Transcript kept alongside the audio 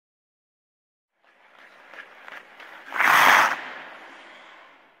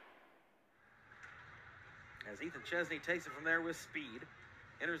as Ethan Chesney takes it from there with speed,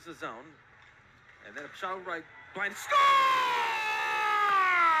 enters the zone, and then a shot over by Blind. Score!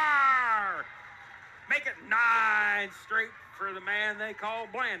 Make it 9 straight for the man they call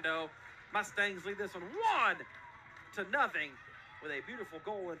Blando. Mustangs lead this one 1-0 with a beautiful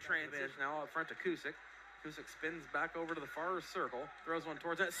goal in transition. Now up front to Kusick. Kusick spins back over to the far circle, throws one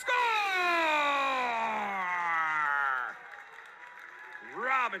towards it. Score!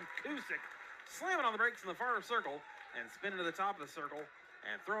 Robin Kusick slamming on the brakes in the far circle and spinning to the top of the circle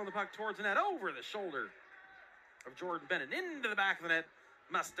and throwing the puck towards the net over the shoulder of Jordan Bennett into the back of the net.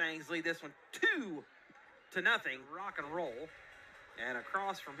 Mustangs lead this one 2-0. Rock and roll. And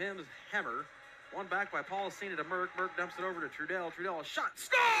across from him is Hemmer. One back by Paul Cena to Merck. Merck dumps it over to Trudell. Trudell, a shot.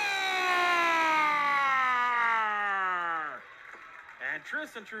 Score! And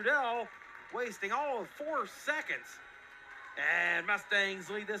Tristan Trudell wasting all of 4 seconds. And Mustangs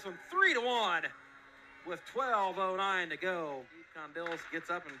lead this one 3-1 with 12:09 to go. Condilis gets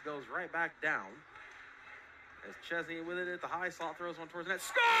up and goes right back down. As Chesney with it at the high slot, throws one towards the net.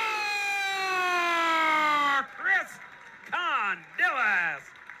 Score! Chris Condilis!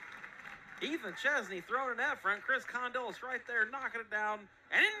 Ethan Chesney throwing in that front. Chris Condilis right there knocking it down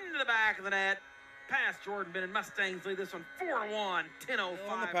and into the back of the net. Past Jordan Bennett. Mustangs lead this one 4-1, 10:05.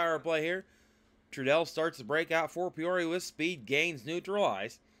 On the power play here, Trudell starts the breakout for Peoria with speed, gains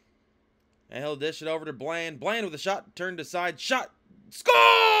neutralize. And he'll dish it over to Bland. Bland with a shot, turned aside, shot, score!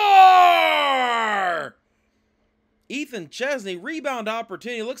 Ethan Chesney, rebound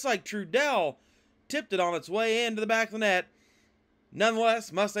opportunity. Looks like Trudell tipped it on its way into the back of the net.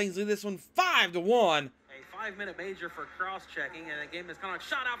 Nonetheless, Mustangs lead this one 5-1. A 5-minute major for cross-checking, and the game is kind of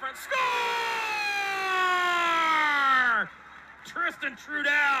shot out front. Score! Tristan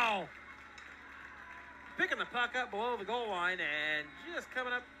Trudell picking the puck up below the goal line and just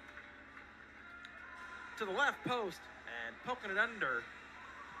coming up to the left post and poking it under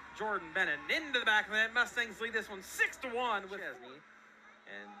Jordan Bennett into the back of the net. Mustangs lead this one 6-1 with Chesney.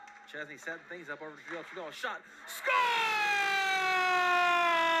 And Chesney setting things up over to Trudell. Trudell, a shot. Score!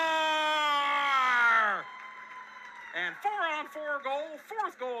 And 4-on-4 goal,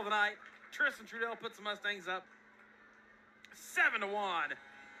 4th goal of the night. Tristan Trudell puts the Mustangs up 7-1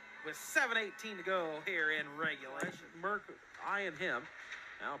 with 7:18 to go here in regulation. Merck eyeing him.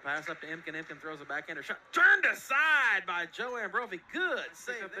 Now pass up to Imkin. Imkin throws it back in. Shot turned aside by Joe Ambrofi. Good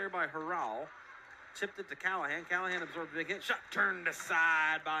save up there by Harral. Tipped it to Callahan. Callahan absorbed a big hit. Shot turned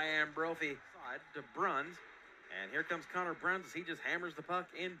aside by Ambrofi. Side to Bruns. And here comes Connor Bruns as he just hammers the puck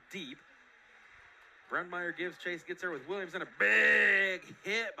in deep. Brunmeyer gives chase, gets there with Williams, and a big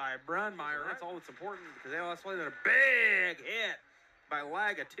hit by Brunmeyer. That's all that's important because they lost play. Then a big hit by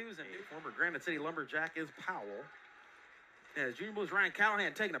Lagatuzin. Former Granite City Lumberjack is Powell. As Junior Blues Ryan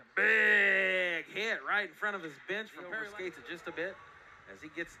Callahan taking a big hit right in front of his bench. From skates it just a bit as he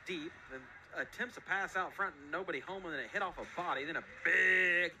gets deep. Then attempts to pass out front and nobody home, and then it hit off a body. Then a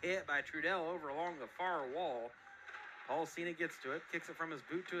big hit by Trudell over along the far wall. Paul Cena gets to it, kicks it from his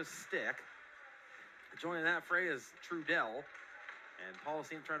boot to his stick. Joining that fray is Trudell. And Paul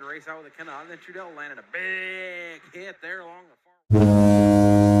Cena trying to race out with a cannot. And then Trudell landed a big hit there along the far wall.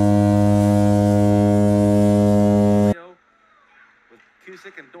 With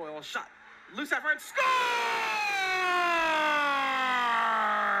Kusick and Doyle. Shot. Loose out front. Score!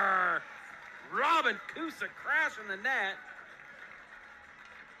 Robin Kusick crashing the net.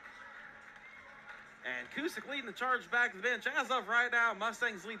 And Kusick leading the charge back to the bench. As of right now,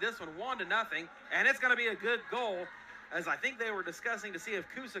 Mustangs lead this one 1-0. And it's going to be a good goal, as I think they were discussing to see if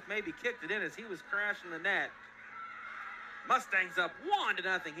Kusick maybe kicked it in as he was crashing the net. Mustangs up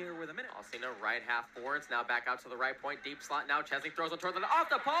 1-0 here with a minute. Alcina right half forwards, now back out to the right point, deep slot. Now Chesney throws one toward the off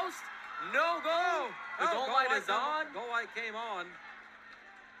the post. No goal. The goal light is on. Goal light came on.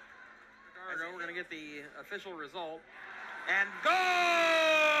 We're going to get the official result. And goal!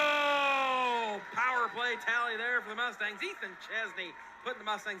 Power play tally there for the Mustangs. Ethan Chesney putting the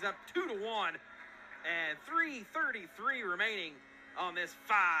Mustangs up 2-1. And 3:33 remaining on this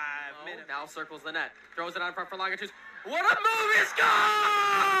 5-minute. Now circles the net. Throws it on front for Lagatus. What a move! He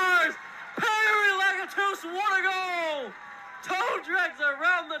scores! Perry Lagatus, what a goal! Toe drags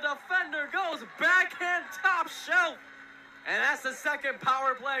around the defender, goes backhand top shelf. And that's the second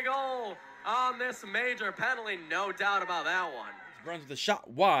power play goal on this major penalty. No doubt about that one. Runs with a shot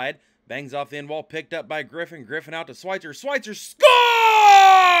wide. Bangs off the end wall, picked up by Griffin. Griffin out to Schweitzer. Schweitzer score!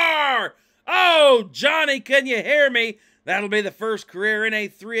 Oh, Johnny, can you hear me? That'll be the first career in a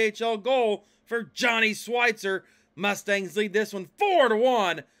 3HL goal for Johnny Schweitzer. Mustangs lead this one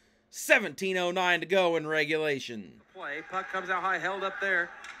 4-1. 17:09 to go in regulation. Play. Puck comes out high, held up there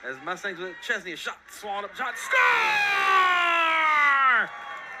as Mustangs with Chesney. A shot, swallowed up, shot, score!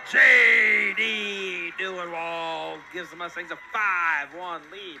 J.D. Dewandwald gives the Mustangs a 5-1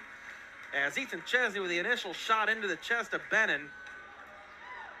 lead. As Ethan Chesney with the initial shot into the chest of Bennon.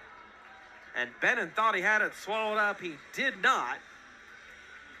 And Bennon thought he had it swallowed up. He did not.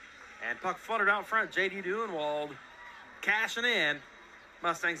 And puck fluttered out front. J.D. Dewandwald cashing in.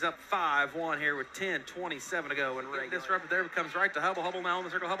 Mustangs up 5-1 here with 10:27 to go. And disrupted there, comes right to Hubble. Hubble now in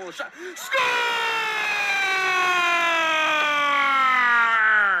the circle. Hubble, a shot. Score!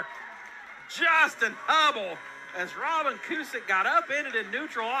 Justin Hubble, as Robin Kusick got upended in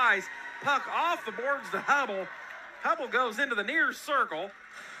neutral ice. Puck off the boards to Hubble. Hubble goes into the near circle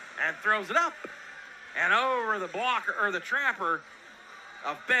and throws it up and over the blocker, or the trapper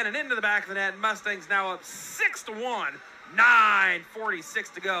of Bennon into the back of the net. Mustangs now up 6-1.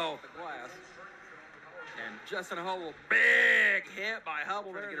 9:46 to go. The glass. And Justin Hubble, big hit by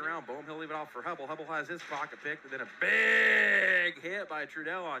Hubble there to get around. Boom, he'll leave it off for Hubble. Hubble has his pocket picked, and then a big hit by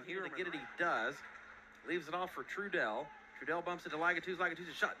Trudell on here. To get it, he does. Leaves it off for Trudell. Trudell bumps it to Lagatuz. Lagatuz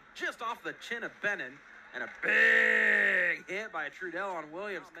a shot just off the chin of Bennon. And a big hit by Trudell on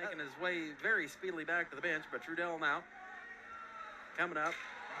Williams, making his way very speedily back to the bench. But Trudell now coming up.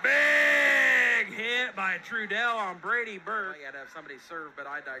 Big hit by Trudell on Brady Burke. He had to have somebody serve, but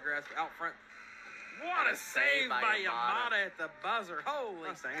I digress. Out front. What a save by Yamada at the buzzer. Holy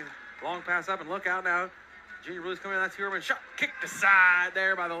Mustangs. Long pass up and look out now. Junior Blues coming in. That's Heuerman. Shot kicked aside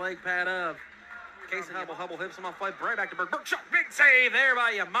there by the leg pad of Casey Hubble. Hubble hips him off play. Right back to Burke. Burke shot. Big save there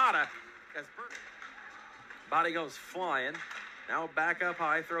by Yamada. As Burke. Body goes flying. Now back up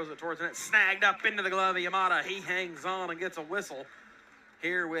high. Throws it towards the net. Snagged up into the glove of Yamada. He hangs on and gets a whistle.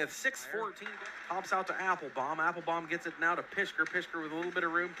 Here with 6:14, pops out to Applebaum. Applebaum gets it now to Pischker. Pischker with a little bit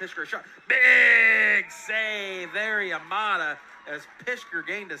of room. Pischker shot. Big save there, Yamada, as Pischker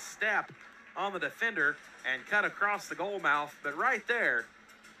gained a step on the defender and cut across the goal mouth. But right there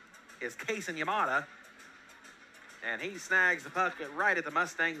is Kason Yamada, and he snags the puck right at the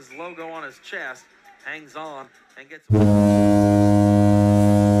Mustangs logo on his chest, hangs on, and gets...